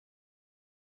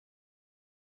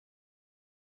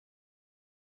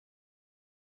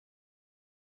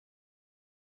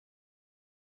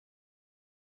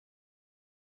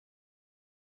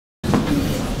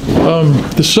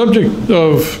The subject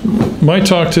of my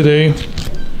talk today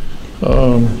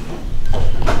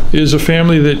is a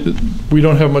family that we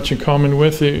don't have much in common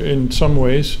with in some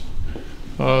ways.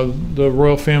 The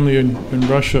royal family in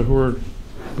Russia, who are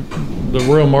the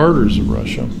royal martyrs of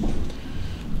Russia.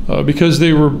 Because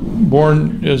they were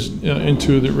born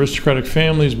into the aristocratic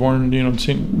families,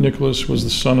 St. Nicholas was the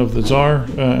son of the Tsar,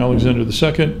 Alexander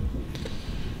II.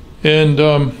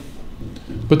 And,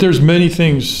 but there's many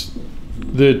things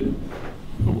that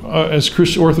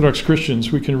as Orthodox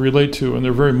Christians we can relate to, and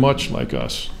they're very much like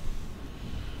us.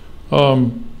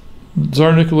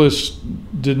 Tsar Nicholas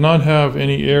did not have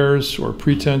any heirs or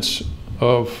pretense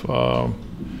of,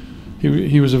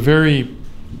 he was a very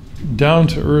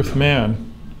down-to-earth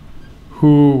man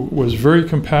who was very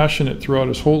compassionate throughout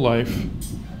his whole life.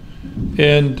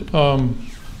 And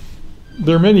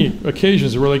there are many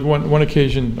occasions, there were like one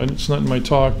occasion, and it's not in my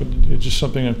talk, but it's just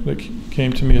something that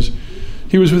came to me, is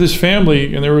he was with his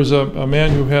family, and there was a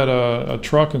man who had a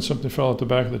truck, and something fell out the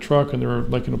back of the truck, and they were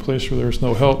like in a place where there was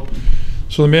no help.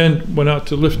 So the man went out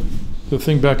to lift the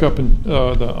thing back up, and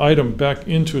the item back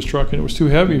into his truck, and it was too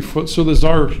heavy. So the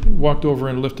Tsar walked over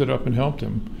and lifted it up and helped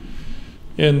him.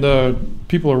 And the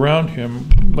people around him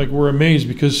were amazed,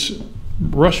 because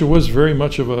Russia was very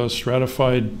much of a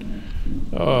stratified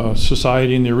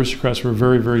society, and the aristocrats were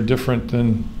very, very different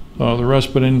than the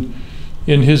rest. But in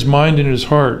his mind and in his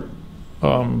heart,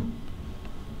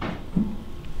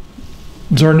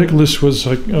 Tsar Nicholas was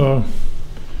like an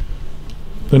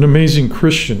amazing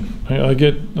Christian. I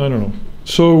don't know.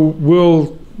 So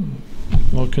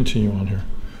I'll continue on here.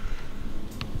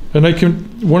 And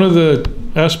one of the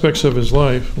aspects of his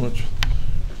life, which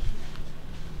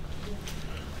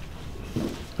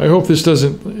I hope this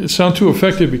doesn't sound too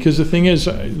effective, because the thing is,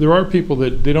 there are people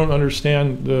that they don't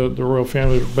understand the royal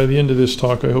family. By the end of this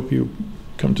talk, I hope you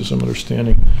come to some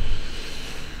understanding.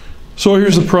 So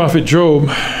here's the prophet Job,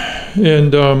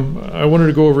 and I wanted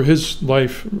to go over his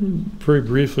life very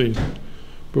briefly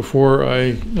before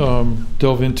I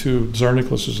delve into Tsar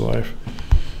Nicholas's life.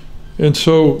 And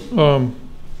so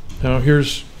now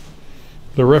here's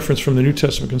the reference from the New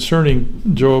Testament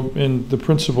concerning Job and the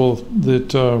principle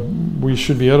that we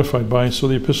should be edified by. So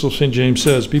the Epistle of St. James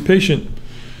says, "Be patient,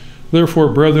 therefore,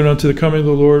 brethren, unto the coming of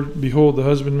the Lord. Behold, the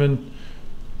husbandman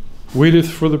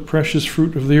waiteth for the precious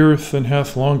fruit of the earth, and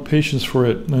hath long patience for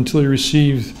it, until he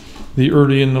receive the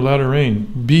early and the latter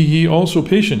rain. Be ye also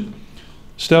patient.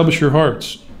 Establish your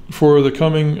hearts, for the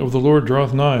coming of the Lord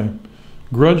draweth nigh.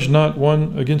 Grudge not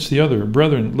one against the other,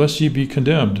 brethren, lest ye be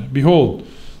condemned. Behold,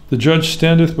 the judge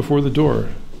standeth before the door.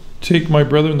 Take, my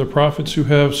brethren, the prophets who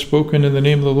have spoken in the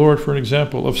name of the Lord for an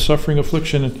example of suffering,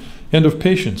 affliction, and of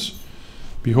patience.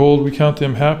 Behold, we count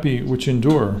them happy which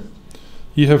endure.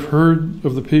 Ye have heard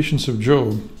of the patience of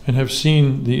Job, and have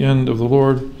seen the end of the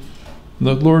Lord.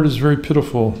 The Lord is very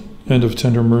pitiful and of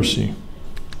tender mercy."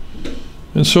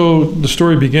 And so the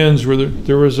story begins where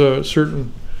there was a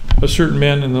certain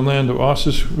man in the land of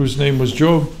Ossus, whose name was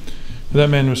Job. And that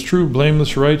man was true,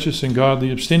 blameless, righteous, and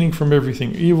godly, abstaining from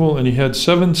everything evil. And he had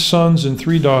 7 sons and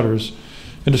 3 daughters.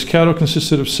 And his cattle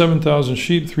consisted of 7,000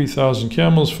 sheep, 3,000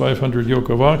 camels, 500 yoke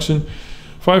of oxen,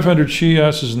 500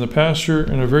 she-asses in the pasture,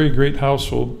 and a very great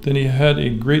household. Then he had a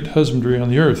great husbandry on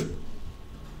the earth.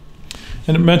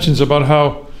 And it mentions about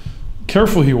how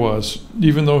careful he was,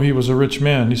 even though he was a rich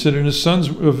man. He said, "And his sons,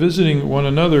 visiting one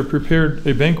another, prepared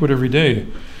a banquet every day,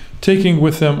 taking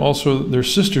with them also their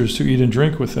sisters to eat and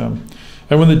drink with them.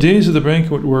 And when the days of the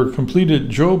banquet were completed,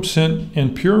 Job sent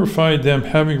and purified them,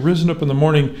 having risen up in the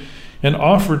morning, and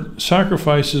offered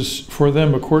sacrifices for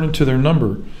them according to their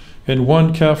number, and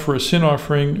 1 calf for a sin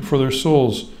offering for their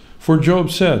souls. For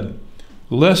Job said,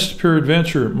 Lest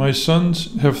peradventure my sons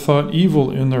have thought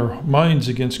evil in their minds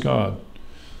against God.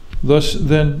 Thus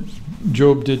then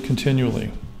Job did continually."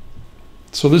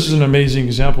 So this is an amazing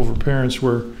example for parents,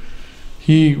 where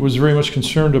he was very much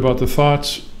concerned about the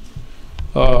thoughts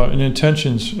and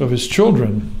intentions of his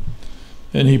children,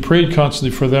 and he prayed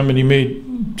constantly for them, and he made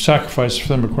sacrifices for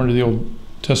them according to the Old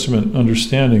Testament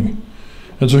understanding.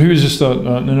 And so he was just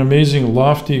an amazing,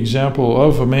 lofty example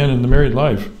of a man in the married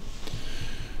life.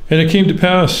 "And it came to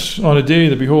pass on a day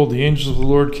that, behold, the angels of the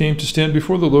Lord came to stand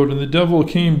before the Lord, and the devil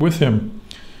came with him.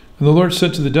 And the Lord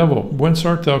said to the devil, Whence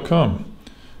art thou come?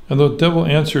 And the devil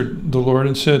answered the Lord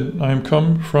and said, I am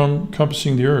come from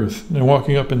compassing the earth, and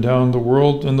walking up and down the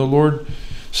world. And the Lord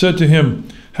said to him,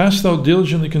 Hast thou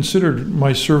diligently considered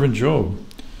my servant Job,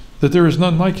 that there is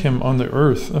none like him on the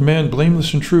earth, a man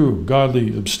blameless and true,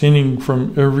 godly, abstaining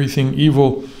from everything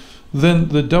evil. Then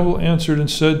the devil answered and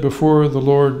said before the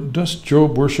Lord, Does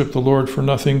Job worship the Lord for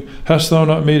nothing? Hast thou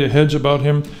not made a hedge about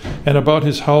him, and about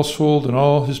his household, and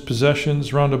all his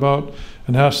possessions round about?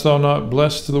 And hast thou not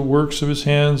blessed the works of his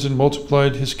hands, and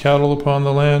multiplied his cattle upon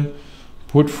the land?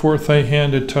 Put forth thy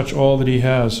hand and touch all that he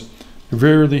has.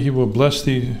 Verily he will bless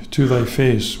thee to thy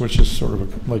face, which is sort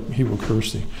of like he will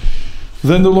curse thee.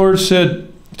 Then the Lord said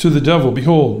to the devil,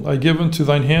 Behold, I give unto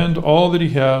thine hand all that he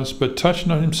has, but touch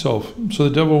not himself. So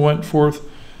the devil went forth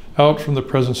out from the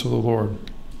presence of the Lord.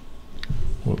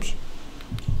 Whoops.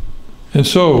 And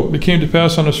so it came to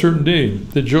pass on a certain day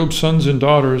that Job's sons and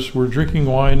daughters were drinking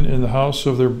wine in the house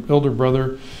of their elder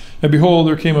brother. And behold,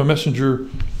 there came a messenger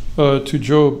to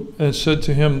Job and said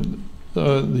to him,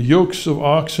 the yokes of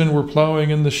oxen were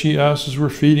plowing and the she-asses were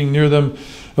feeding near them.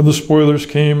 And the spoilers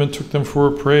came and took them for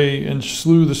a prey, and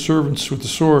slew the servants with the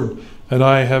sword. And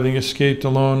I, having escaped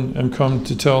alone, am come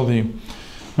to tell thee.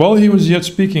 While he was yet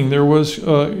speaking,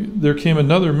 there came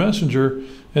another messenger,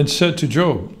 and said to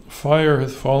Job, Fire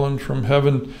hath fallen from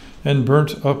heaven, and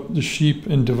burnt up the sheep,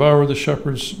 and devoured the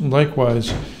shepherds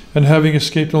likewise. And having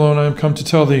escaped alone, I am come to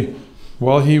tell thee.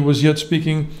 While he was yet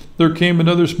speaking, there came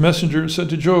another messenger, and said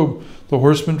to Job, The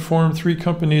horsemen formed 3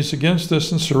 companies against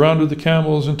us, and surrounded the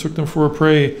camels, and took them for a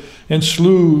prey, and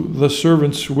slew the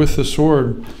servants with the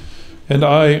sword. And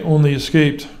I only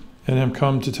escaped, and am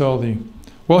come to tell thee.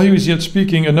 While he was yet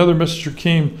speaking, another messenger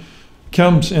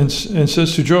comes and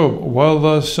says to Job, While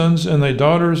thy sons and thy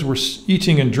daughters were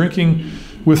eating and drinking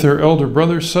with their elder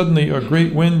brother, suddenly a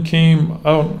great wind came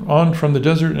on from the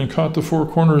desert, and caught the 4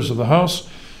 corners of the house,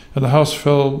 and the house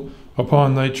fell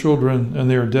upon thy children, and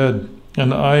they are dead.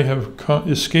 And I have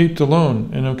escaped alone,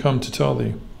 and am come to tell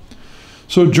thee.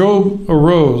 So Job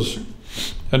arose,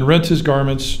 and rent his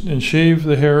garments, and shaved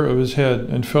the hair of his head,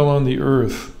 and fell on the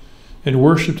earth, and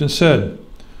worshipped, and said,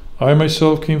 I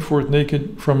myself came forth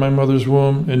naked from my mother's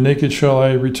womb, and naked shall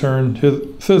I return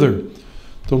thither.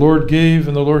 The Lord gave,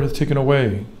 and the Lord hath taken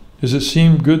away. As it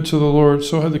seemed good to the Lord,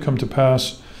 so hath it come to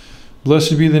pass.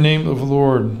 Blessed be the name of the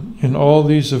Lord. In all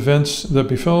these events that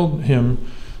befell him,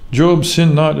 Job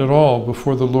sinned not at all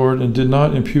before the Lord, and did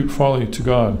not impute folly to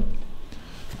God.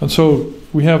 And so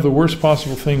we have the worst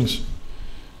possible things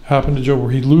happen to Job, where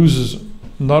he loses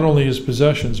not only his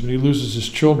possessions, but he loses his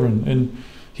children. And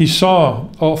he saw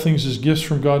all things as gifts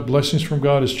from God, blessings from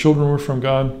God. His children were from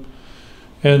God,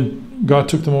 and God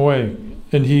took them away.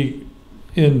 And he,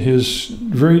 in his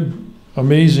very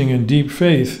amazing and deep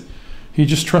faith, he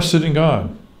just trusted in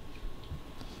God.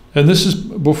 And this is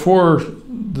before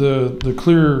the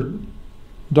clear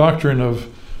doctrine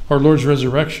of our Lord's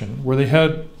resurrection, where they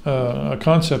had a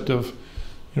concept of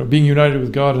being united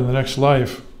with God in the next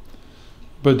life.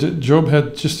 But Job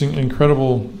had just an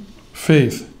incredible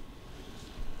faith.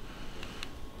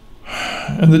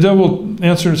 And the devil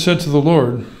answered and said to the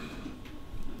Lord,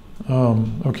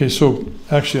 okay, so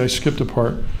actually I skipped a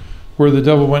part where the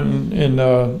devil went and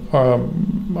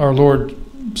our Lord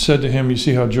said to him, you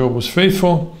see how Job was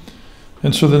faithful?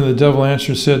 And so then the devil answered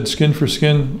and said, skin for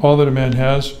skin, all that a man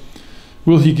has,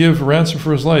 will he give ransom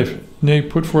for his life? Nay,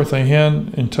 put forth thy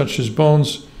hand and touch his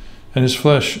bones and his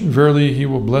flesh. Verily he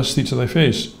will bless thee to thy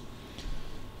face.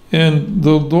 And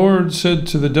the Lord said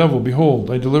to the devil,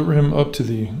 behold, I deliver him up to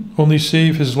thee, only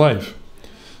save his life.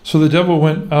 So the devil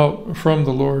went out from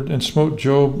the Lord and smote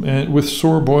Job with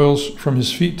sore boils from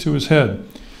his feet to his head.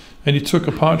 And he took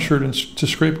a potsherd to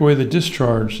scrape away the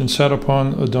discharge, and sat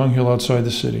upon a dunghill outside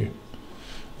the city.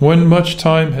 When much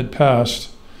time had passed,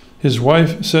 his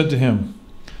wife said to him,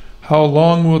 how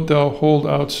long wilt thou hold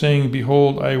out, saying,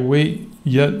 behold, I wait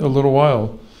yet a little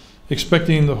while,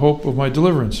 expecting the hope of my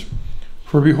deliverance?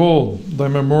 For behold, thy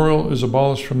memorial is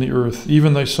abolished from the earth,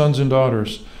 even thy sons and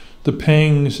daughters, the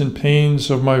pangs and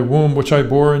pains of my womb, which I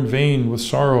bore in vain with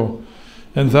sorrow.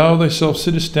 And thou thyself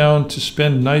sittest down to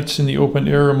spend nights in the open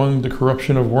air among the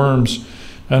corruption of worms.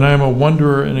 And I am a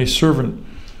wanderer and a servant,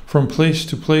 from place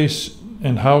to place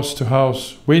and house to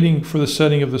house, waiting for the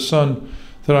setting of the sun,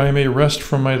 that I may rest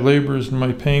from my labors and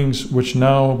my pangs which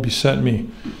now beset me.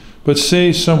 But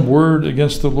say some word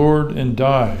against the Lord and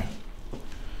die.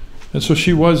 And so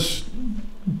she was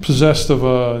possessed of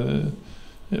a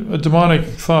demonic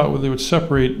thought where they would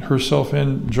separate herself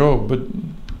and Job. But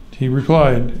he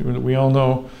replied, we all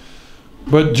know,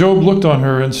 but Job looked on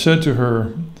her and said to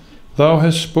her, thou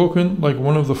hast spoken like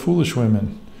one of the foolish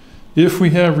women. If we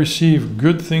have received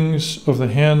good things of the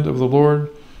hand of the Lord,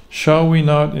 shall we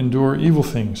not endure evil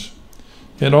things?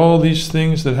 And all these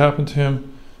things that happened to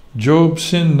him, Job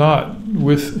sinned not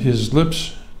with his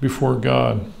lips before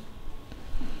God.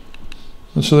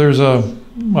 And so there's a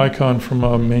icon from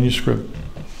a manuscript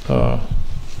of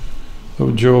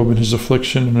of Job and his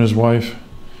affliction and his wife,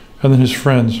 and then his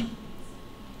friends.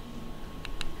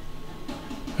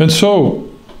 And so,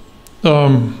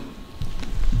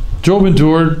 Job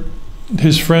endured.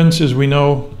 His friends, as we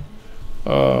know,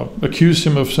 accused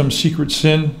him of some secret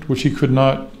sin which he could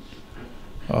not,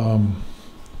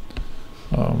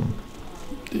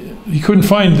 he couldn't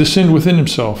find the sin within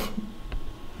himself.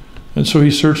 And so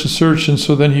he searched and searched, and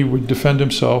so then he would defend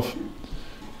himself.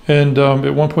 And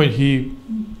at one point he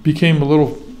became a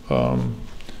little,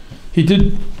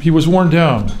 he was worn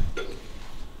down.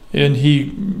 And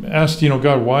he asked,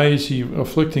 God, why is he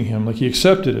afflicting him? Like, he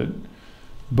accepted it,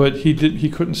 but he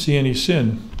couldn't see any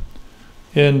sin.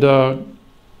 And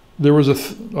there was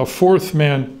a fourth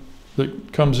man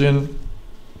that comes in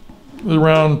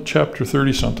around chapter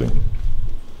 30 something.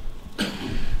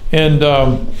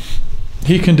 And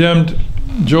he condemned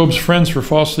Job's friends for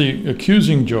falsely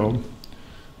accusing Job,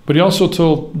 but he also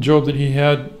told Job that he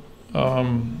had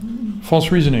false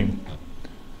reasoning,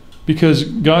 because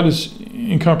God is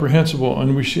incomprehensible,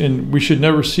 and we should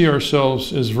never see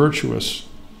ourselves as virtuous,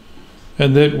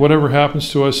 and that whatever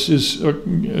happens to us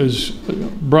is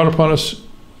brought upon us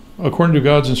according to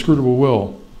God's inscrutable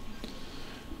will.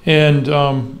 And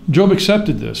Job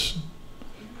accepted this.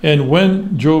 And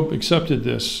when Job accepted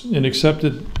this and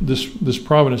accepted this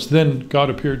providence, then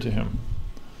God appeared to him.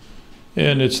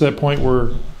 And it's that point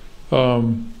where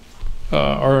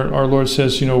our Lord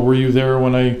says, were you there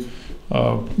when I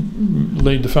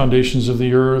laid the foundations of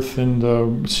the earth, and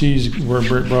the seas were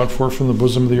brought forth from the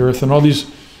bosom of the earth, and all these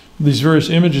various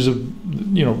images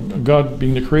of God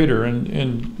being the creator.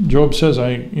 And Job says,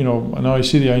 now I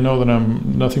see thee, I know that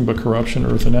I'm nothing but corruption,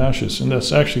 earth and ashes. And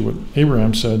that's actually what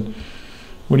Abraham said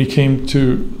when he came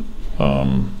to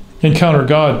encounter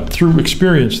God through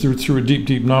experience, through a deep,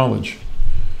 deep knowledge.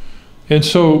 And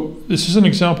so this is an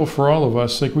example for all of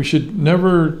us. Like, we should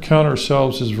never count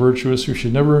ourselves as virtuous. We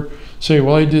should never say,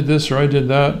 well, I did this or I did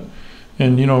that,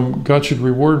 and God should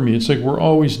reward me. It's like we're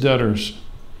always debtors.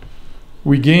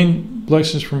 We gain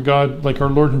blessings from God, like our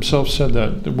Lord himself said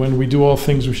that when we do all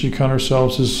things, we should count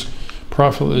ourselves as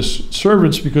profitless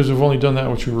servants, because we've only done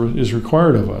that which is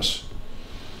required of us.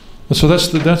 And so that's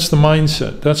the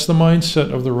mindset. That's the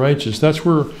mindset of the righteous. That's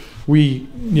where we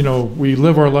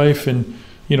live our life in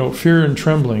fear and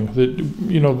trembling.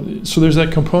 That so there's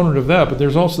that component of that, but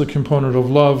there's also the component of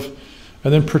love,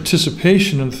 and then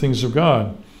participation in the things of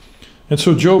God. And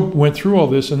so Job went through all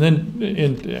this, and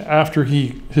then after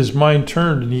his mind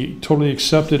turned and he totally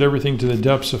accepted everything to the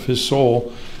depths of his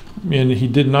soul, and he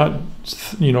did not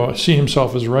see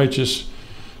himself as righteous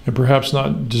and perhaps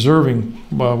not deserving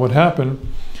what happened.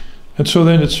 And so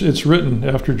then it's written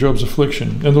after Job's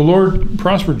affliction, and the Lord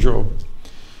prospered Job.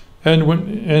 And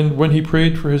when he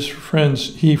prayed for his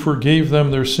friends, he forgave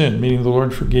them their sin, meaning the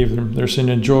Lord forgave them their sin,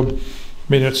 and Job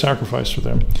made a sacrifice for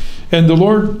them. And the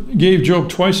Lord gave Job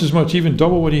twice as much, even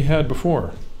double what he had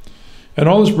before. And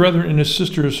all his brethren and his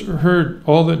sisters heard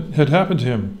all that had happened to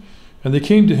him, and they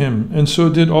came to him, and so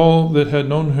did all that had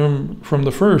known him from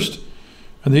the first.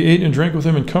 And they ate and drank with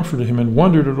him and comforted him, and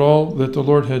wondered at all that the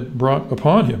Lord had brought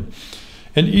upon him.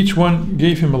 And each one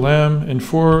gave him a lamb and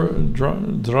 4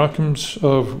 drachms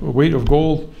of weight of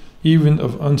gold, even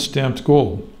of unstamped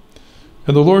gold.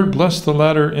 And the Lord blessed the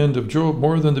latter end of Job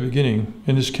more than the beginning.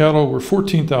 And his cattle were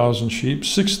 14,000 sheep,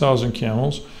 6,000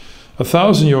 camels,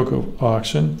 1,000 yoke of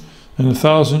oxen, and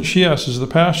 1,000 she-asses of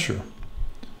the pasture.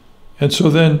 And so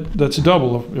then that's a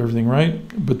double of everything,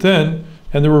 right? But then,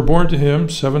 and there were born to him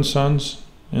 7 sons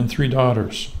and 3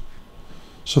 daughters.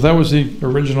 So that was the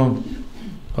original.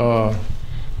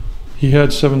 He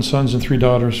had 7 sons and 3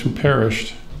 daughters who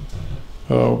perished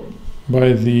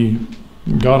by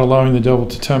God allowing the devil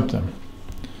to tempt them.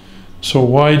 So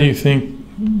why do you think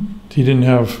he didn't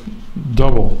have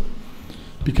double?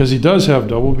 Because he does have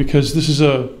double, because this is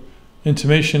a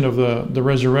intimation of the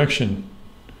resurrection.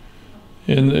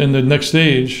 In the next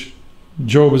age,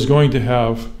 Job is going to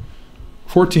have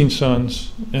 14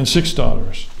 sons and 6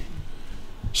 daughters.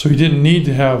 So he didn't need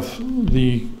to have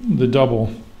the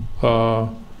double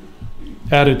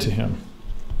added to him.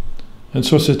 And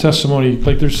so it's a testimony.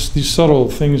 Like, there's these subtle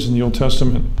things in the Old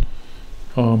Testament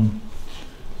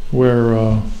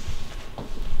where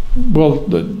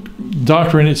the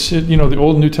doctrine, the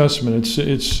Old and New Testament,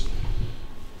 it's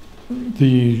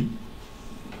the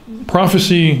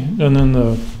prophecy, and then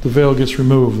the veil gets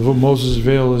removed. Moses'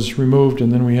 veil is removed,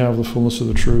 and then we have the fullness of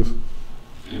the truth.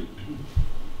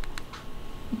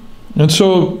 And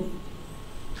so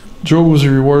Job was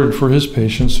rewarded for his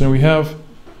patience, and we have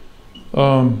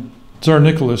Tsar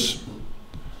Nicholas.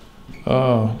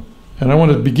 And I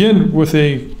want to begin with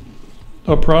a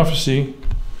prophecy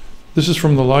This is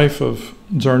from the life of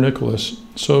Tsar Nicholas.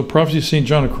 So, prophecy of St.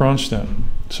 John of Kronstadt.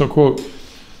 So, quote,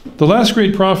 "The last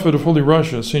great prophet of Holy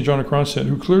Russia, St. John of Kronstadt,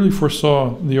 who clearly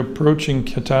foresaw the approaching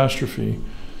catastrophe,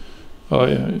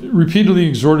 repeatedly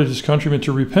exhorted his countrymen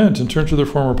to repent and turn to their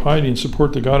former piety and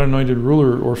support the God-anointed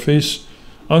ruler or face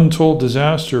untold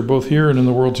disaster both here and in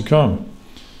the world to come.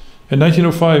 In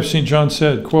 1905, St. John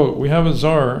said, quote, 'We have a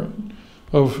Tsar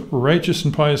of righteous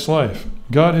and pious life.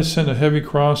 God has sent a heavy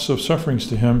cross of sufferings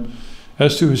to him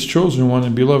as to his chosen one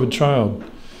and beloved child.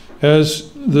 As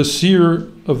the seer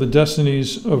of the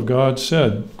destinies of God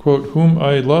said, quote, "Whom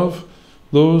I love,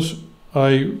 those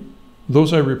I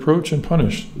reproach and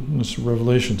punish." This is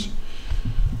Revelations.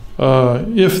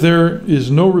 If there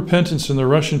is no repentance in the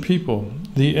Russian people,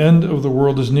 the end of the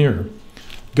world is near.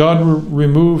 God will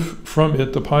remove from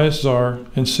it the pious Tsar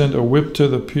and send a whip to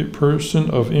the person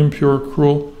of impure,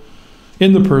 cruel,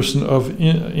 in the person of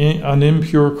an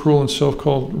impure, cruel, and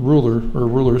self-called ruler or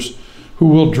rulers, who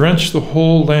will drench the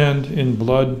whole land in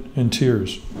blood and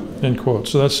tears. End quote.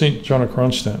 So that's St. John of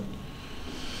Kronstadt.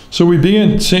 So we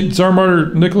begin. St. Tsar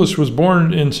Martyr Nicholas was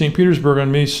born in St. Petersburg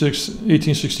on May 6,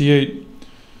 1868,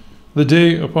 the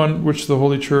day upon which the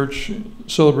Holy Church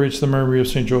celebrates the memory of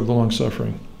St. Job the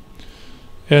Long-Suffering.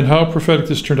 And how prophetic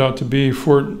this turned out to be,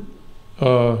 for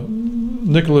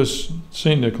Nicholas,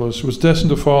 St. Nicholas, was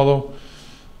destined to follow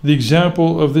the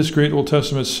example of this great Old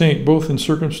Testament saint, both in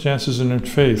circumstances and in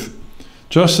faith.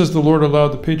 Just as the Lord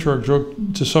allowed the patriarch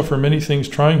Job to suffer many things,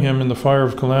 trying him in the fire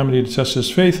of calamity to test his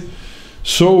faith,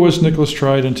 so was Nicholas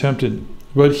tried and tempted.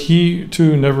 But he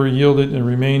too never yielded and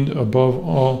remained above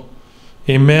all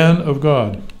a man of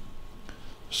God.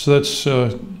 So that's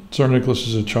Tsar Nicholas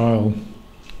as a child.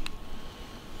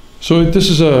 So this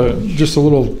is just a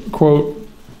little quote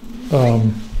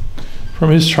from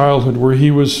his childhood, where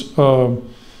he was,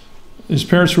 his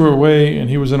parents were away, and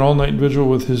he was in all-night vigil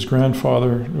with his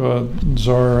grandfather,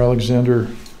 Tsar Alexander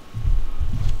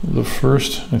the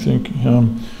First, I think.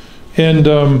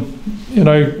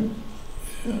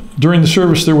 During the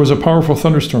service, there was a powerful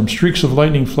thunderstorm. Streaks of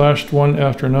lightning flashed one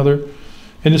after another,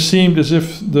 and it seemed as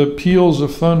if the peals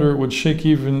of thunder would shake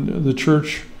even the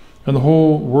church and the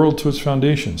whole world to its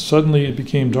foundations. Suddenly it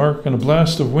became dark, and a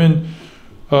blast of wind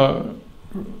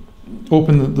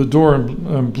opened the door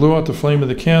and blew out the flame of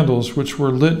the candles, which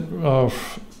were lit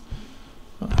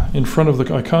in front of the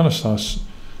iconostasis.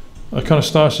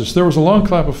 There was a long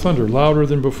clap of thunder, louder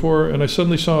than before, and I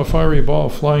suddenly saw a fiery ball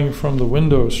flying from the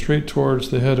window straight towards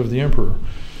the head of the emperor.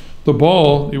 The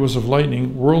ball, it was of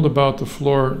lightning, whirled about the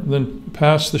floor, then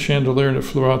passed the chandelier, and it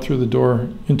flew out through the door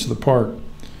into the park.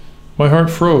 My heart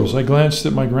froze. I glanced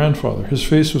at my grandfather. His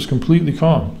face was completely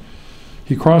calm.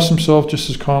 He crossed himself just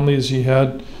as calmly as he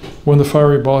had when the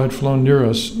fiery ball had flown near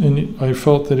us, and I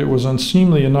felt that it was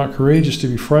unseemly and not courageous to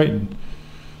be frightened.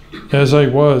 As I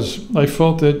was, I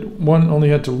felt that one only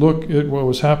had to look at what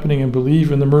was happening and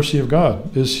believe in the mercy of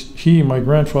God, as he, my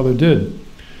grandfather, did.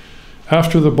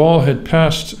 After the ball had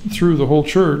passed through the whole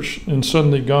church and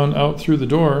suddenly gone out through the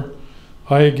door,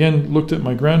 I again looked at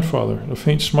my grandfather. A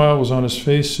faint smile was on his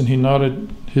face, and he nodded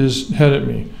his head at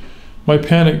me. My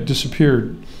panic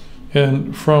disappeared,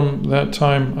 and from that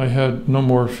time I had no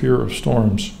more fear of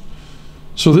storms.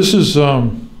 So this is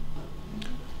the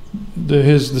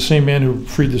same man who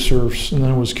freed the serfs and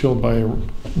then was killed by a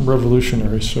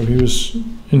revolutionary. So he was,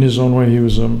 in his own way, he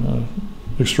was an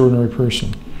extraordinary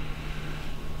person.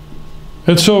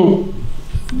 And so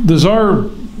the Tsar,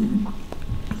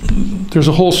 there's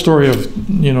a whole story of,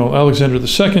 Alexander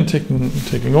II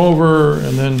taking over,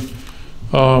 and then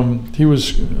he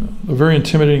was a very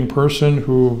intimidating person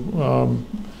who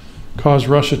caused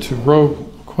Russia to grow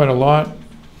quite a lot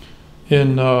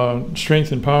in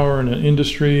strength and power and in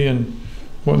industry and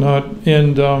whatnot.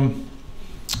 And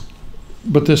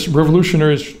but this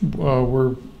revolutionaries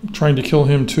were trying to kill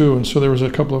him too, and so there was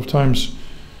a couple of times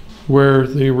where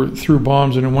they threw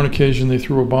bombs, and on one occasion they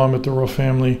threw a bomb at the royal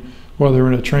family while they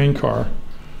were in a train car.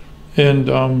 And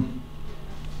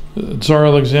Tsar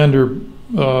Alexander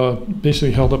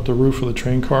basically held up the roof of the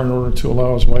train car in order to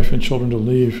allow his wife and children to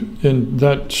leave. And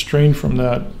that strain from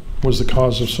that was the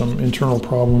cause of some internal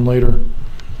problem later,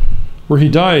 where he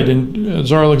died. And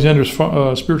Tsar Alexander's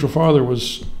spiritual father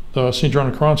was St. John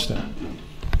of Kronstadt.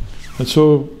 And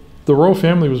so the royal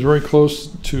family was very close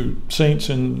to saints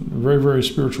and very, very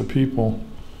spiritual people.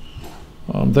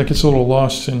 That gets a little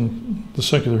lost in the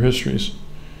secular histories.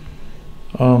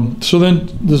 So then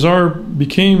the Tsar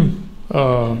became,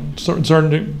 Tsar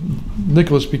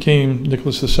Nicholas became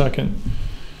Nicholas II.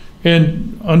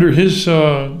 And under his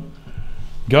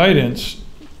guidance,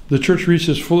 the church reached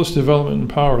its fullest development and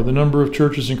power. The number of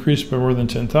churches increased by more than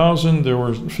 10,000. There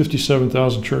were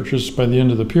 57,000 churches by the end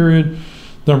of the period.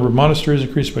 The number of monasteries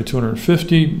increased by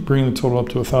 250, bringing the total up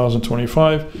to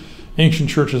 1,025. Ancient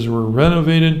churches were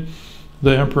renovated.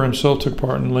 The emperor himself took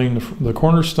part in laying the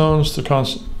cornerstones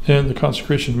and the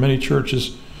consecration of many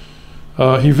churches.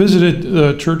 He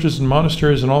visited churches and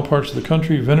monasteries in all parts of the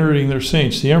country, venerating their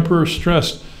saints. The emperor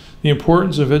stressed the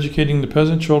importance of educating the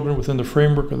peasant children within the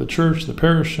framework of the church, the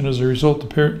parish, and as a result,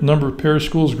 the number of parish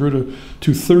schools grew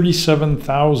to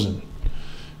 37,000.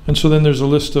 And so then there's a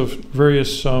list of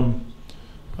various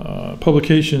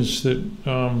publications that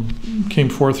came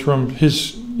forth from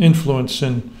his influence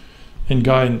and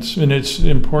guidance. And it's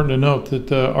important to note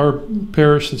that our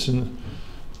parish that's in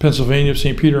Pennsylvania,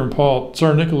 St. Peter and Paul,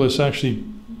 Tsar Nicholas actually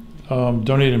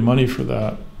donated money for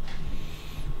that.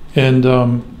 And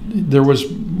there was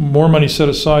more money set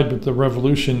aside, but the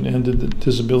revolution ended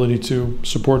his ability to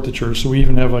support the church. So we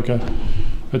even have like a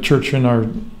church in our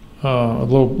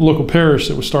local parish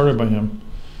that was started by him.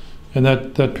 And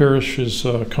that parish is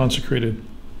consecrated.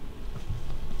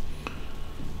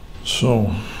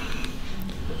 So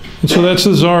that's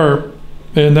the Tsar,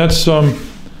 and that's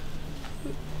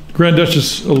Grand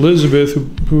Duchess Elizabeth,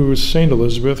 who was Saint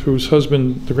Elizabeth, whose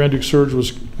husband, the Grand Duke Serge,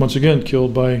 was once again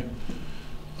killed by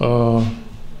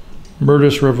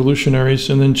murderous revolutionaries,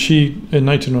 and then she, in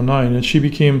 1909, and she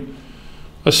became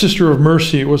a Sister of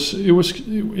Mercy. It was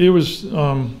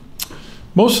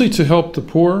mostly to help the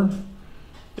poor.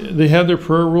 They had their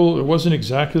prayer rule. It wasn't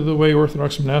exactly the way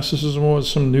Orthodox monasticism was,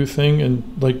 some new thing. And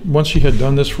like once she had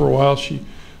done this for a while, she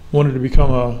wanted to become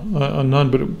a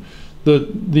nun. But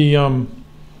the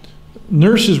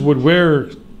nurses would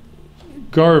wear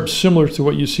garb similar to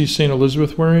what you see St.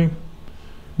 Elizabeth wearing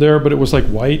there, but it was like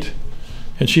white,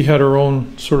 and she had her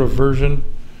own sort of version.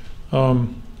 But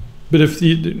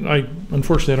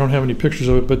unfortunately I don't have any pictures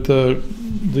of it, but the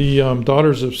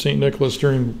daughters of St. Nicholas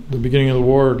during the beginning of the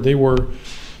war, they wore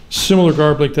similar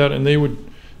garb like that, and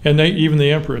even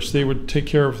the Empress, they would take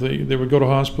care of they would go to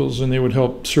hospitals and they would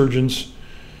help surgeons,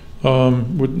 they all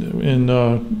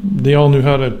knew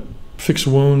how to fix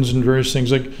wounds and various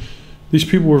things. Like, these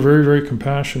people were very, very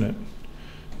compassionate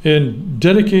and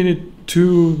dedicated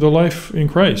to the life in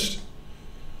Christ.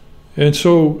 And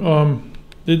so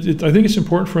I think it's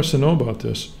important for us to know about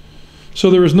this. So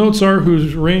there was no Tsar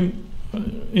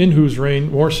in whose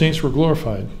reign more saints were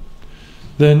glorified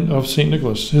than of St.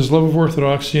 Nicholas. His love of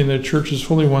orthodoxy and the church's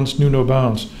holy ones knew no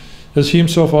bounds, as he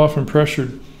himself often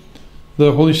pressured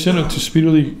the Holy Synod to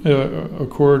speedily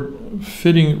accord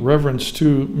fitting reverence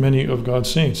to many of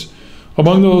God's saints.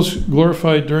 Among those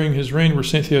glorified during his reign were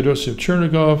St. Theodosia of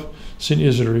Chernigov, St.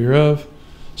 Isidore Yerev,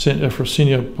 St.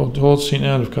 Ephrosinia Podolsk, St.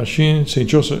 Anne of Kashin, St.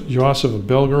 Joseph of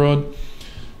Belgorod,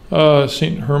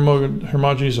 St.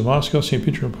 Hermogenes of Moscow, St.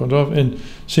 Peter of Podov, and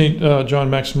St.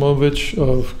 John Maximovich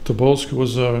of Tobolsk, who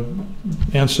was an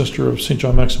ancestor of St.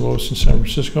 John Maximovich in San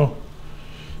Francisco,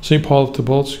 St. Paul of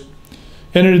Tobolsk.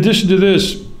 And in addition to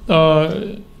this,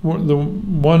 one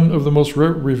of the most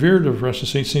revered of Russian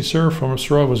saints, St. Seraphim of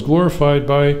Sarov, was glorified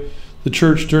by the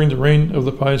church during the reign of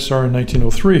the pious Tsar in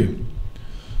 1903.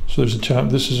 So there's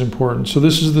this is important. So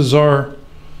this is the Tsar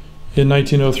in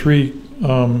 1903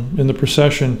 in the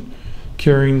procession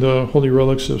carrying the holy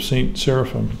relics of St.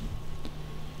 Seraphim.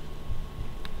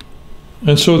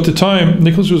 And so at the time,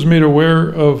 Nicholas was made aware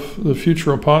of the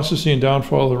future apostasy and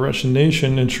downfall of the Russian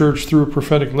nation and church through a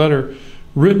prophetic letter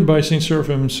written by St.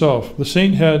 Seraphim himself. The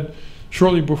saint had,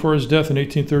 shortly before his death in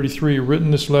 1833,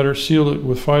 written this letter, sealed it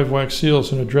with 5 wax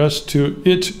seals, and addressed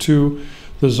it to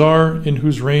the Tsar in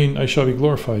whose reign I shall be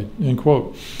glorified, end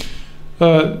quote.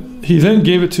 He then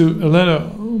gave it to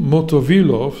Elena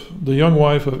Motovilov, the young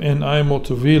wife of N.I.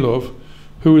 Motovilov,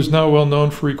 who is now well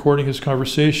known for recording his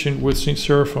conversation with St.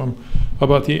 Seraphim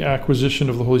about the acquisition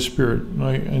of the Holy Spirit.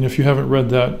 And if you haven't read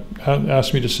that,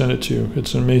 ask me to send it to you.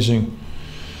 It's amazing.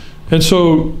 And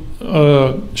so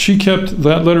she kept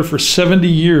that letter for 70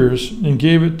 years and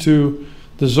gave it to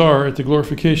the Tsar at the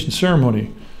glorification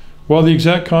ceremony. While the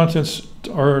exact contents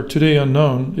are today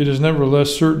unknown, it is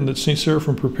nevertheless certain that St.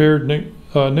 Seraphim prepared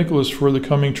Nicholas for the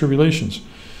coming tribulations.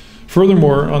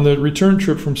 Furthermore, on the return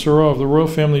trip from Sarov, the royal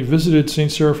family visited St.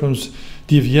 Seraphim's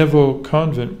Divyevo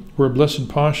convent, where Blessed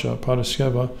Pasha,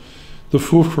 Padaskeva, the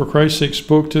fool for Christ's sake,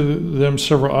 spoke to them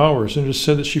several hours, and it is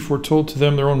said that she foretold to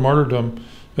them their own martyrdom,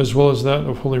 as well as that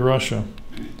of Holy Russia.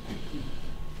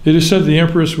 It is said the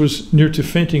Empress was near to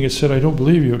fainting and said, "I don't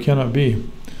believe you, it cannot be."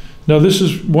 Now this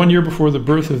is 1 year before the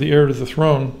birth of the heir to the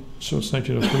throne, so it's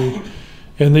 1903,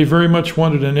 and they very much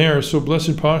wanted an heir, so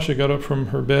Blessed Pasha got up from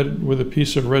her bed with a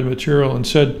piece of red material and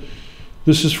said,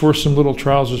 "This is for some little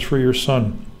trousers for your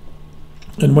son."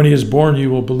 and when he is born you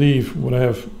will believe what I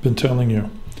have been telling you."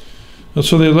 And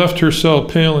so they left her cell,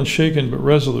 pale and shaken, but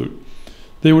resolute.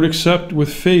 They would accept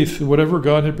with faith whatever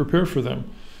God had prepared for them,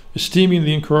 esteeming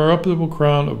the incorruptible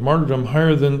crown of martyrdom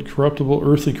higher than corruptible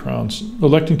earthly crowns,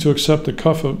 electing to accept the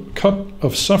cup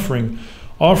of suffering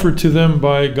offered to them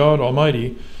by God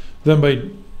Almighty, then by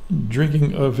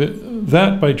drinking of it,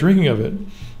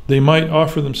 they might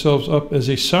offer themselves up as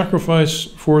a sacrifice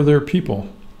for their people.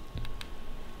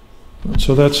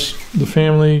 So that's the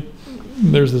family.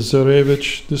 There's the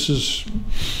Tsarevich. This is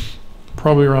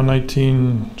probably around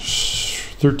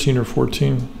 1913 or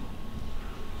 14.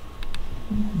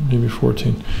 Maybe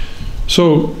 14.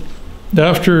 So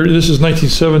this is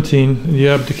 1917,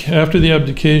 after the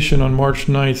abdication on March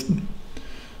 9th.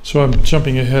 So I'm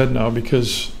jumping ahead now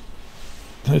because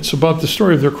it's about the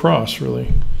story of their cross,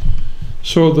 really.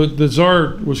 So the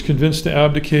Tsar was convinced to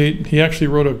abdicate. He actually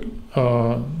wrote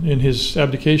in his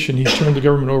abdication, he turned the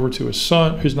government over to his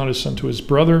son, who's not his son, to his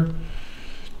brother.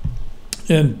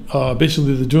 And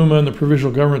basically the Duma and the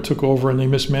provisional government took over, and they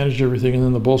mismanaged everything, and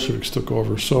then the Bolsheviks took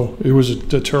over. So it was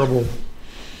a terrible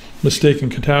mistake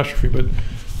and catastrophe. But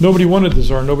nobody wanted the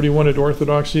Tsar. Nobody wanted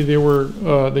Orthodoxy.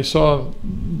 They saw,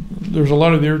 there was a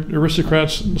lot of the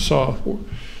aristocrats saw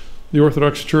the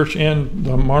Orthodox Church and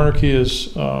the monarchy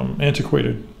as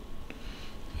antiquated.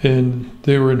 And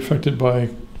they were infected by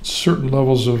certain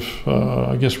levels of,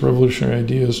 I guess, revolutionary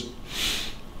ideas.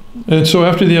 And so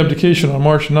after the abdication on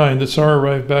March 9, the Tsar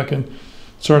arrived back in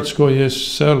Tsarskoye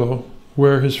Selo,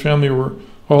 where his family were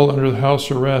all under the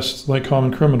house arrest like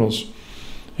common criminals.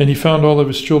 And he found all of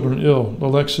his children ill.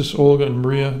 Alexis, Olga, and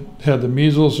Maria had the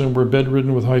measles and were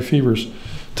bedridden with high fevers.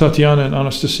 Tatiana and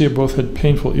Anastasia both had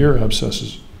painful ear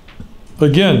abscesses.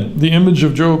 Again, the image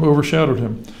of Job overshadowed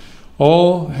him.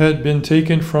 All had been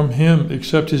taken from him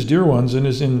except his dear ones and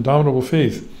his indomitable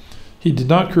faith. He did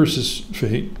not curse his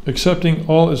fate, accepting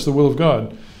all as the will of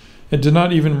God, and did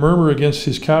not even murmur against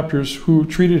his captors, who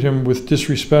treated him with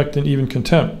disrespect and even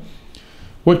contempt.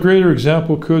 What greater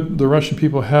example could the Russian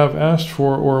people have asked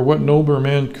for, or what nobler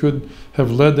man could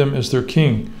have led them as their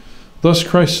king? Thus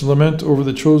Christ's lament over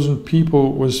the chosen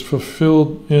people was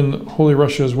fulfilled in Holy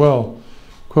Russia as well.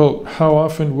 Quote, "How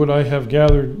often would I have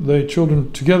gathered thy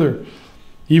children together,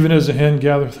 even as a hen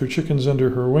gathereth her chickens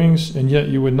under her wings, and yet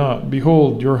you would not.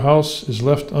 Behold, your house is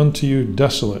left unto you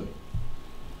desolate."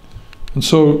 And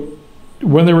so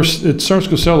when they were at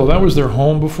Tsarskoye Selo, that was their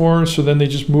home before, so then they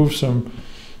just moved some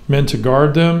men to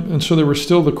guard them. And so there were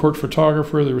still the court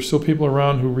photographer, there were still people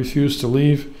around who refused to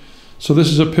leave. So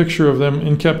this is a picture of them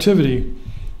in captivity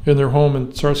in their home in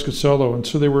Tsarskoye Selo. And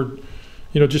so they were,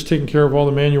 just taking care of all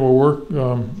the manual work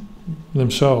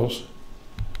themselves.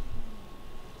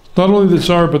 Not only the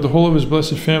Tsar, but the whole of his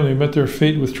blessed family met their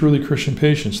fate with truly Christian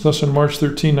patience. Thus, on March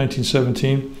 13,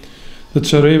 1917, the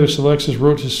Tsarevich Alexis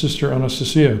wrote his sister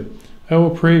Anastasia, "I will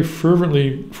pray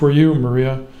fervently for you,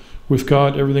 Maria. With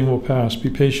God, everything will pass. Be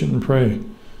patient and pray."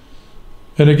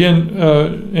 And again,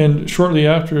 and shortly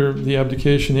after the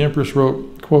abdication, the Empress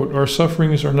wrote, quote, "Our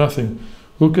sufferings are nothing.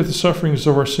 Look at the sufferings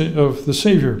of the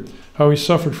Savior, how he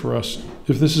suffered for us.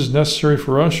 If this is necessary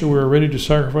for us, we are ready to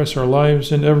sacrifice our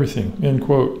lives and everything," end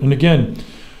quote. And again,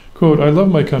 quote, "I love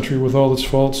my country with all its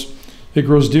faults. It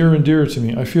grows dearer and dearer to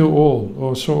me. I feel old,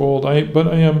 oh so old, but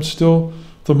I am still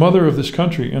the mother of this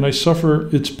country, and I suffer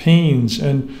its pains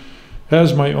and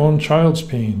as my own child's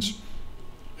pains.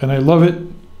 And I love it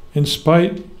in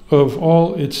spite of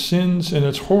all its sins and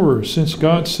its horrors. Since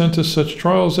God sent us such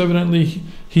trials, evidently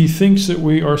he thinks that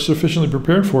we are sufficiently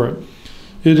prepared for it.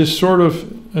 It is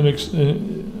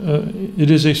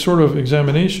a sort of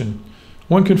examination.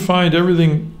 One can find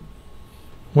in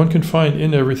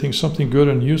everything something good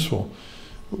and useful.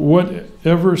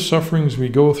 Whatever sufferings we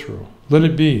go through, let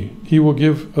it be. He will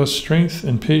give us strength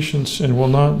and patience and will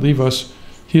not leave us.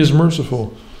 He is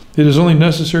merciful. It is only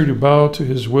necessary to bow to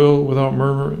his will without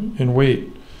murmur and wait.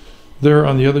 There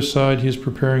on the other side, he is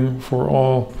preparing for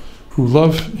all who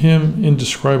love him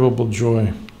indescribable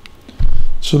joy."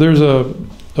 So there's a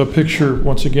picture,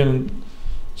 once again, in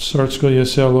Tsarskoye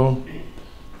Selo,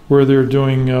 where they're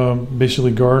doing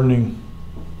basically gardening.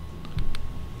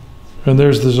 And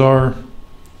there's the Tsar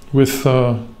with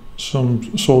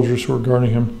some soldiers who are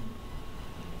guarding him.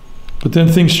 But then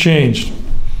things changed.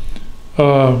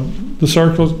 The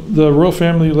royal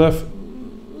family left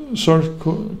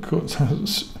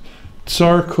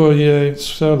Tsarskoye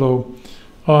Selo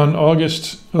on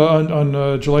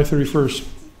July 31st.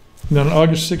 And on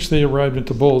August 6th, they arrived at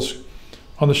Tobolsk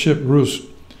on the ship Rus.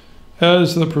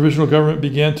 As the provisional government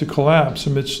began to collapse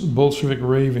amidst Bolshevik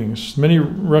ravings, many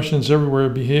Russians everywhere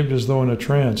behaved as though in a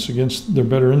trance against their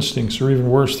better instincts, or even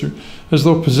worse, as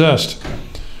though possessed.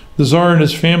 The Tsar and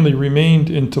his family remained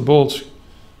in Tobolsk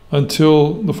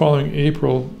until the following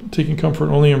April, taking comfort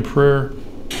only in prayer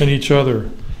and each other.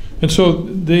 And so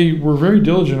they were very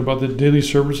diligent about the daily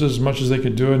services as much as they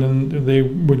could do it, and they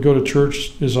would go to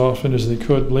church as often as they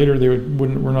could. Later, they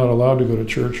were not allowed to go to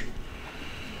church.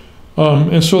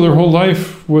 And so their whole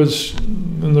life was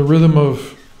in the rhythm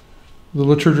of the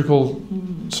liturgical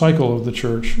cycle of the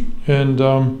church. And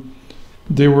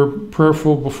they were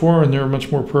prayerful before, and they were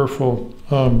much more prayerful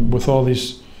with all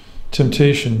these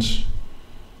temptations.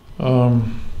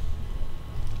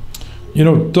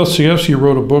 Dostoevsky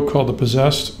wrote a book called The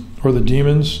Possessed, or The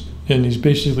Demons, and he's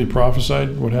basically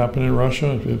prophesied what happened in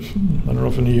Russia. I don't know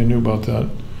if any of you knew about that.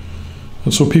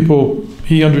 And so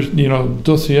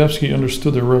Dostoevsky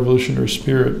understood the revolutionary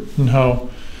spirit, and how,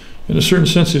 in a certain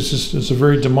sense, it's a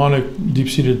very demonic,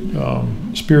 deep-seated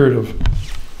spirit of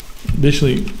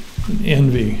basically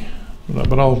envy.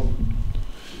 But I don't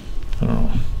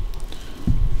know.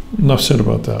 Enough said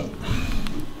about that.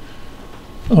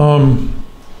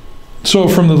 So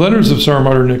from the letters of Tsar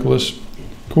Martyr Nicholas,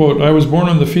 quote, "I was born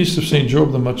on the feast of St.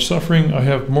 Job the much suffering. I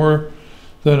have more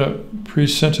than a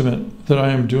presentiment that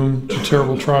I am doomed to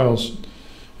terrible trials,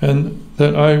 and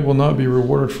that I will not be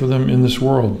rewarded for them in this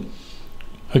world.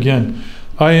 Again,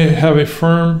 I have a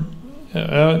firm,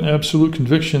 absolute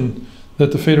conviction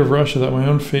that the fate of Russia, that my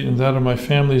own fate and that of my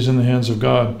family is in the hands of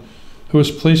God, who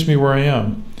has placed me where I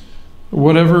am.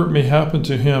 Whatever may happen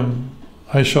to him,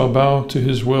 I shall bow to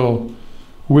his will,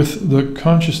 with the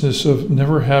consciousness of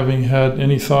never having had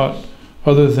any thought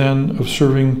other than of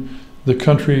serving the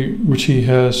country which he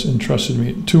has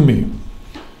entrusted to me.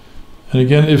 And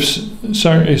again, if a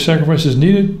sacrifice is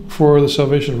needed for the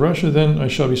salvation of Russia, then I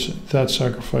shall be that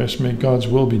sacrifice. May God's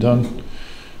will be done."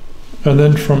 And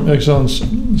then from exile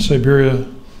in Siberia,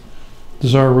 the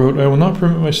Tsar wrote, "I will not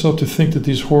permit myself to think that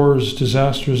these horrors,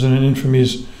 disasters, and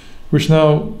infamies which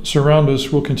now surround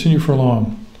us will continue for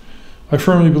long. I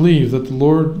firmly believe that the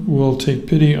Lord will take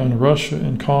pity on Russia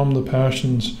and calm the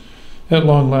passions at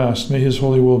long last. May his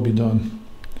holy will be done."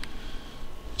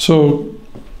 So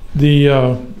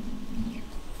the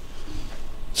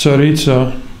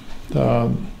Tsaritsa,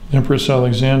 Empress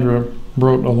Alexandra,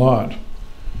 wrote a lot.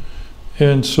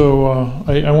 And so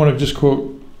I want to just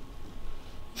quote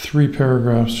 3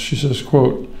 paragraphs. She says,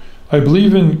 quote, "I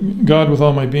believe in God with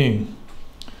all my being,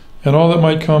 and all that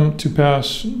might come to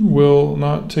pass will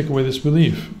not take away this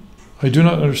belief. I do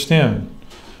not understand,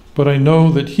 but I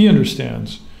know that he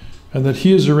understands, and that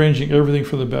he is arranging everything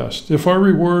for the best. If our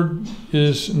reward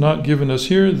is not given us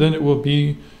here, then it will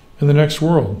be in the next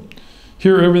world.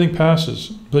 Here everything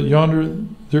passes, but yonder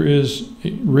there is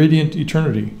a radiant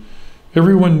eternity.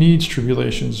 Everyone needs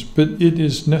tribulations, but it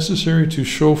is necessary to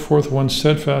show forth one's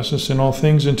steadfastness in all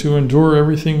things and to endure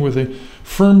everything with a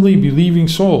firmly believing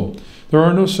soul. There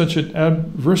are no such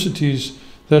adversities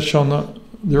that shall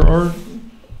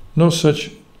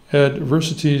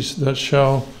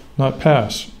not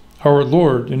pass. Our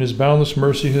Lord, in his boundless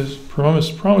mercy, has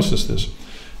promised us this,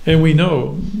 and we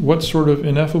know what sort of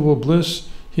ineffable bliss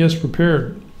he has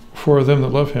prepared for them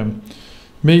that love him.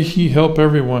 May he help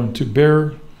everyone to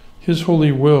bear his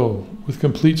holy will with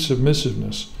complete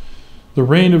submissiveness. The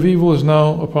reign of evil is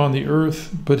now upon the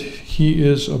earth, but he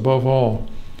is above all.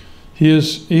 He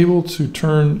is able to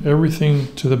turn everything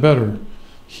to the better.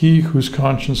 He whose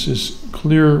conscience is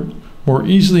clear more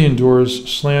easily endures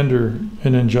slander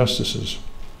and injustices."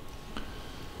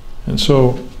 And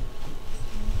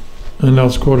now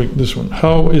it's quoting this one.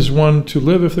 "How is one to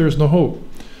live if there is no hope?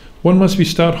 One must be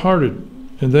stout-hearted,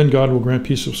 and then God will grant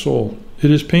peace of soul.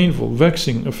 It is painful,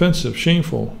 vexing, offensive,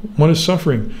 shameful. One is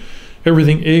suffering.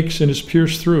 Everything aches and is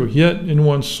pierced through. Yet in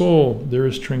one's soul there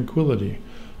is tranquility,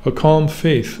 a calm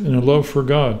faith, and a love for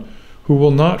God, who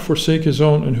will not forsake his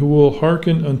own, and who will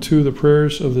hearken unto the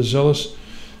prayers of the zealous,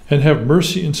 and have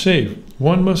mercy and save.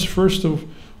 One must first of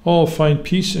all find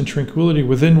peace and tranquility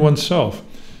within oneself.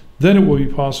 Then it will be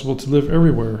possible to live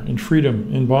everywhere in freedom,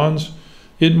 in bonds.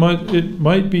 It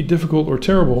might be difficult or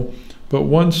terrible, but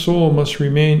one's soul must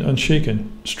remain unshaken,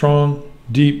 strong,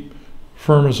 deep,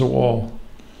 firm as a wall."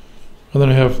 And then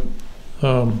I have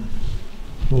the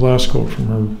last quote from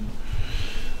her.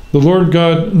 "The Lord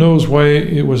God knows why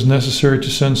it was necessary to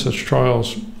send such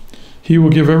trials. He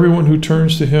will give everyone who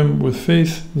turns to him with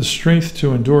faith the strength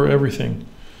to endure everything.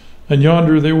 And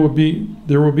yonder there will be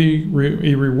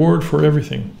a reward for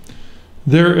everything.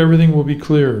 There everything will be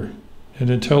clear and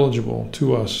intelligible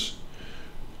to us.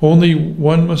 Only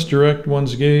one must direct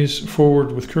one's gaze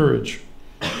forward with courage.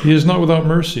 He is not without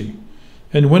mercy,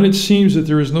 and when it seems that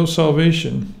there is no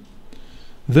salvation,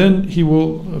 then he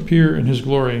will appear in his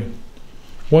glory.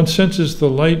 One senses the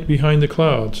light behind the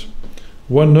clouds.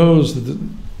 One knows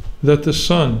that the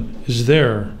sun is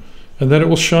there, and that it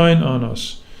will shine on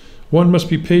us. One must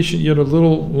be patient yet a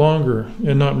little longer,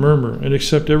 and not murmur, and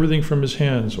accept everything from his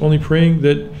hands, only praying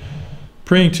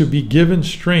to be given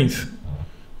strength,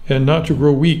 and not to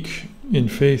grow weak in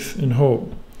faith and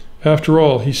hope. After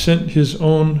all, he sent his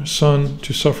own Son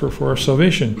to suffer for our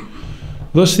salvation.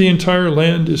 Thus the entire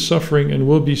land is suffering and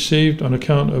will be saved on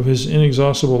account of his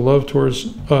inexhaustible love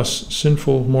towards us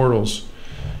sinful mortals.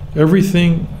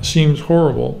 Everything seems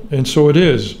horrible, and so it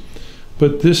is,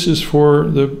 but this is for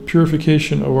the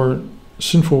purification of our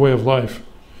sinful way of life.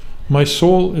 My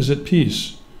soul is at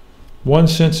peace. One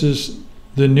senses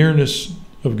the nearness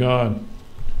of God.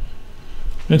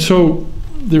 And so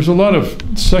there's a lot of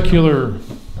secular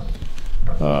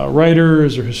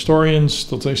writers or historians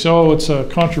that say, oh, it's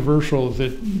controversial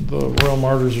that the royal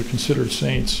martyrs are considered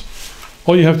saints.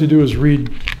 All you have to do is read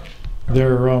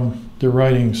their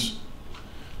writings.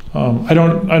 I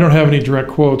don't have any direct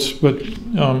quotes, but I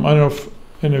don't know if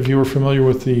any of you are familiar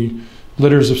with the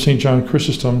letters of St. John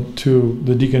Chrysostom to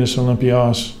the Deaconess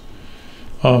Olympias.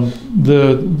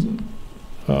 The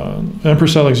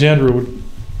Empress Alexandra would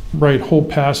write whole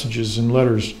passages and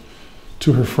letters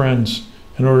to her friends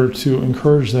in order to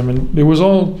encourage them, and it was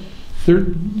all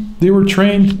they were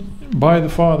trained by the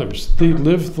fathers. They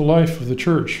lived the life of the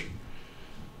church.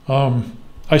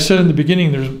 I said in the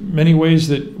beginning, there's many ways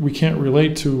that we can't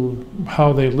relate to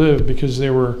how they lived because they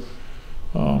were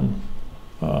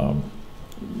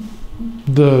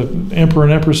the emperor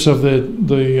and empress of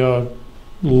the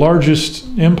largest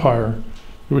empire.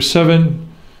 There were 7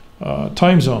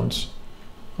 time zones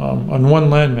on one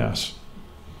landmass.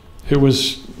 It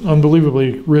was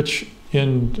unbelievably rich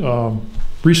in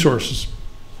resources,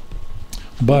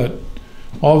 but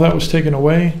all that was taken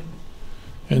away,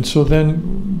 and so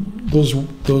then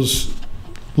those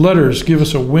letters give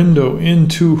us a window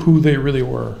into who they really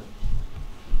were.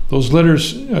 Those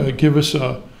letters give us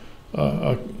an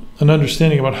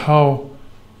understanding about how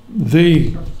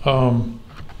they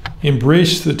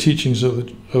embraced the teachings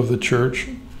of the church,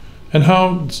 and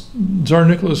how Tsar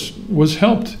Nicholas was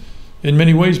helped in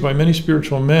many ways by many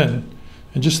spiritual men,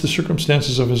 and just the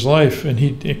circumstances of his life. And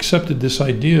he accepted this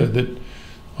idea that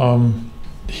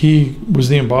he was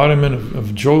the embodiment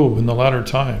of Job in the latter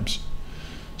times.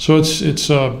 So it's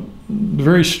a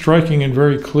very striking and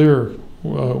very clear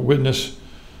witness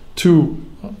to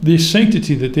the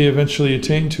sanctity that they eventually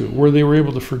attained to, where they were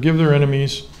able to forgive their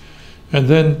enemies, and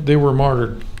then they were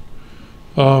martyred.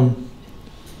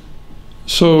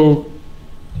 So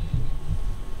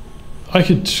I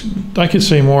could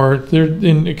say more. There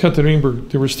in Ekaterinburg,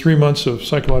 there was 3 months of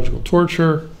psychological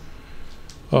torture,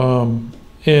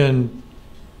 and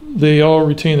they all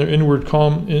retained their inward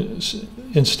calm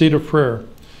in state of prayer,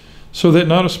 so that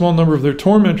not a small number of their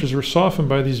tormentors were softened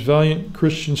by these valiant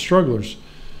Christian strugglers.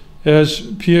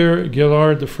 As Pierre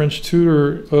Guillard, the French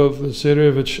tutor of the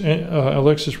Tsarevich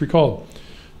Alexis, recalled,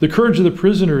 the courage of the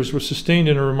prisoners was sustained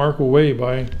in a remarkable way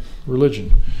by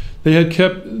religion. They had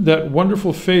kept that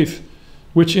wonderful faith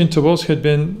which in Tobolsk had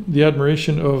been the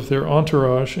admiration of their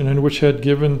entourage, and in which had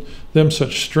given them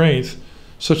such strength,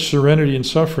 such serenity in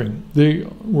suffering. They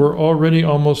were already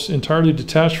almost entirely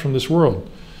detached from this world.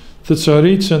 The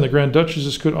Tsaritsa and the Grand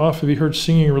Duchesses could often be heard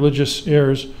singing religious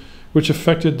airs which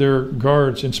affected their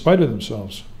guards in spite of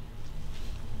themselves.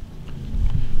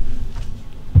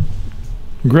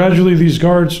 Gradually, these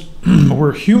guards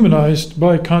were humanized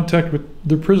by contact with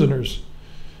the prisoners.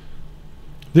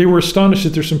 They were astonished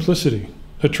at their simplicity,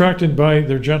 attracted by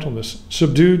their gentleness,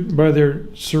 subdued by their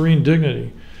serene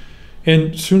dignity,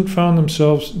 and soon found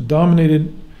themselves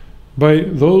dominated by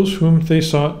those whom they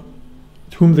thought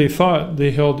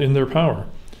they held in their power.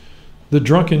 The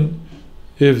drunken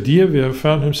Evdiev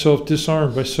found himself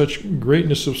disarmed by such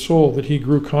greatness of soul that he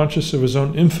grew conscious of his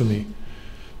own infamy.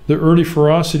 The early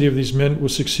ferocity of these men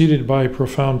was succeeded by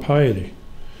profound piety.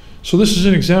 So this is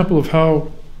an example of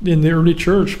how in the early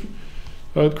church,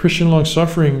 Christian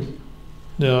long-suffering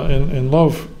and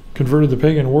love converted the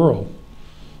pagan world.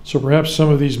 So perhaps some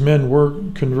of these men were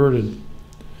converted.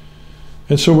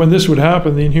 And so when this would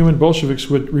happen, the inhuman Bolsheviks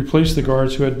would replace the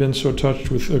guards who had been so touched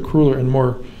with crueler and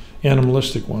more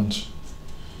animalistic ones.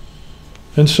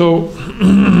 And so,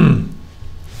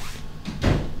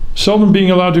 seldom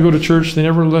being allowed to go to church, they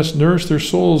nevertheless nourished their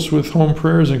souls with home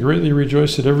prayers and greatly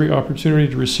rejoiced at every opportunity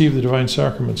to receive the divine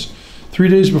sacraments. 3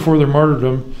 days before their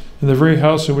martyrdom, in the very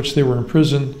house in which they were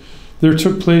imprisoned, there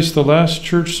took place the last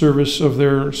church service of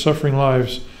their suffering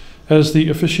lives, as the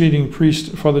officiating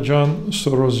priest, Father John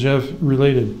Storozhev,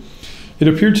 related. It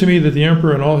appeared to me that the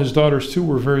emperor and all his daughters too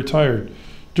were very tired.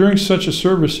 During such a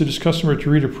service, it is customary to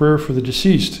read a prayer for the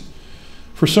deceased.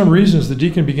 For some reasons, the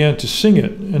deacon began to sing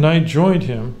it, and I joined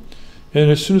him.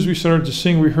 And as soon as we started to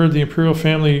sing, we heard the imperial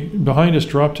family behind us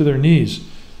drop to their knees,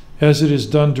 as it is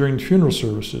done during funeral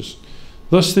services.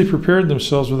 Thus they prepared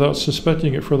themselves without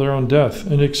suspecting it for their own death,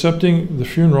 and accepting the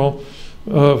funeral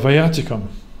viaticum.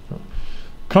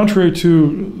 Contrary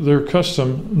to their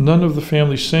custom, none of the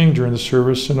family sang during the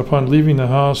service, and upon leaving the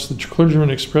house, the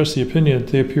clergyman expressed the opinion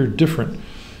that they appeared different,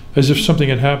 as if something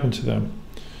had happened to them.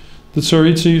 The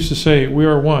Tsaritsa used to say, "We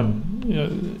are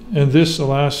one," and this,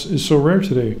 alas, is so rare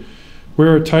today. We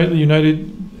are tightly united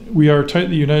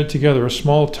together, a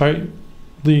small, tightly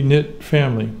knit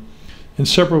family.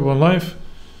 Inseparable in life,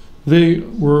 they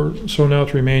were so now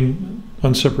to remain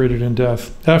unseparated in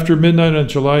death. After midnight on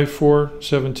July 4,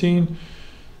 17,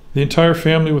 the entire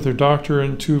family with their doctor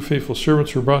and 2 faithful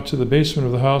servants were brought to the basement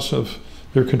of the house of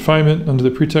their confinement under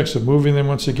the pretext of moving them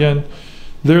once again.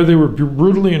 There they were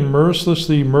brutally and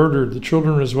mercilessly murdered, the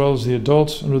children as well as the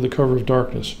adults, under the cover of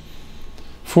darkness.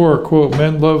 For, quote,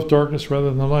 "men loved darkness rather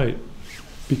than the light,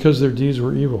 because their deeds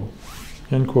were evil,"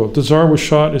 end quote. The Tsar was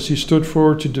shot as he stood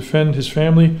forward to defend his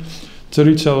family.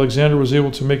 Tsaritsa Alexander was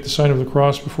able to make the sign of the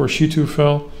cross before she too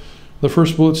fell. The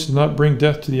first bullets did not bring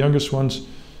death to the youngest ones,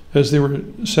 as they were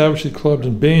savagely clubbed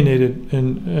and bayoneted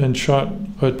and shot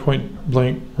at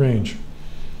point-blank range.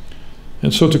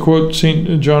 And so, to quote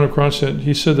St. John of Kronstadt,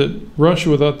 he said that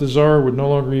Russia without the Tsar would no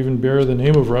longer even bear the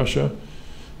name of Russia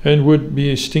and would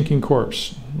be a stinking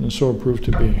corpse. And so it proved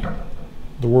to be,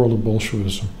 the world of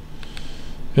Bolshevism.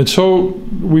 And so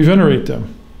we venerate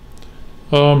them.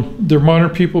 They're modern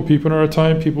people in our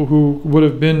time, people who would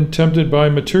have been tempted by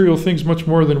material things much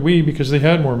more than we because they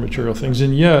had more material things.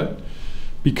 And yet,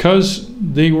 because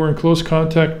they were in close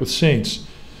contact with saints,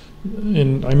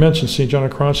 and I mentioned St. John of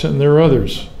Kronstadt, and there are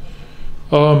others,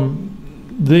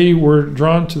 they were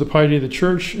drawn to the piety of the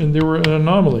church, and they were an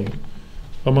anomaly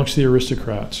amongst the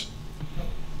aristocrats.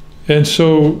 And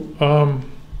so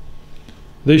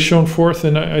they shone forth,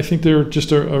 and I think they're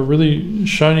just a really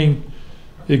shining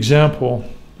example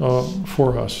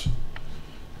for us.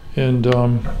 And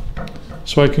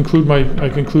so I conclude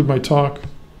my talk